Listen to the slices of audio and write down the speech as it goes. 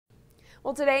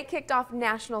Well, today kicked off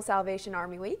National Salvation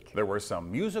Army Week. There were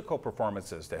some musical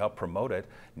performances to help promote it.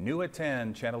 New at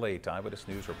 10, Channel 8 Eyewitness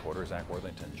News reporter Zach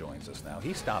Worthington joins us now.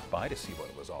 He stopped by to see what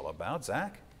it was all about.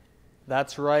 Zach?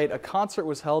 That's right. A concert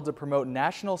was held to promote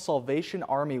National Salvation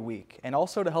Army Week and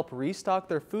also to help restock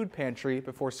their food pantry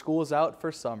before school is out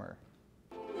for summer.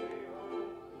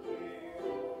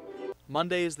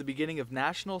 Monday is the beginning of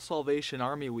National Salvation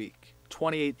Army Week.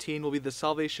 2018 will be the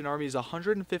Salvation Army's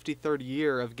 153rd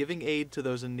year of giving aid to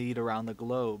those in need around the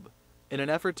globe. In an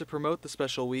effort to promote the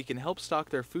special week and help stock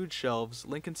their food shelves,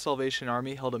 Lincoln Salvation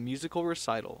Army held a musical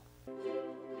recital.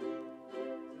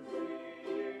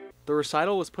 The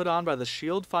recital was put on by the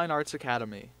Shield Fine Arts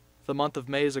Academy. The month of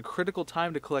May is a critical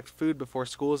time to collect food before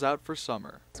school is out for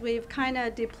summer. We've kind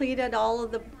of depleted all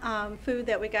of the food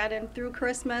that we got in through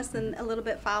Christmas and a little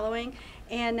bit following,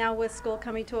 and now with school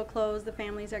coming to a close, the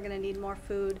families are going to need more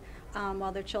food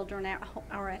while their children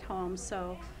are at home.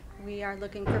 So we are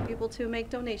looking for people to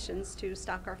make donations to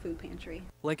stock our food pantry.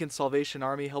 Lincoln Salvation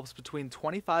Army helps between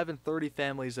 25 and 30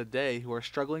 families a day who are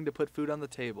struggling to put food on the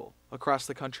table. Across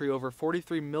the country, over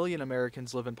 43 million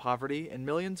Americans live in poverty, and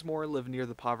millions more live near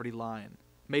the poverty line.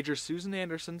 Major Susan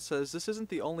Anderson says this isn't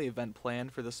the only event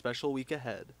planned for the special week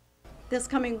ahead. This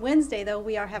coming Wednesday, though,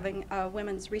 we are having a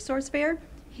women's resource fair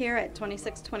here at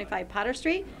 2625 Potter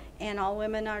Street, and all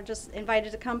women are just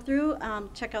invited to come through,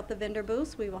 check out the vendor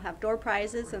booths. We will have door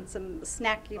prizes and some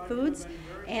snacky foods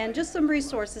and just some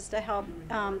resources to help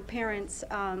parents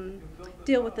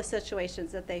deal with the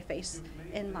situations that they face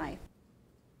in life.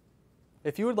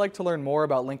 If you would like to learn more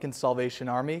about Lincoln Salvation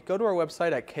Army, go to our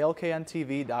website at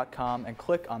klkntv.com and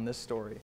click on this story.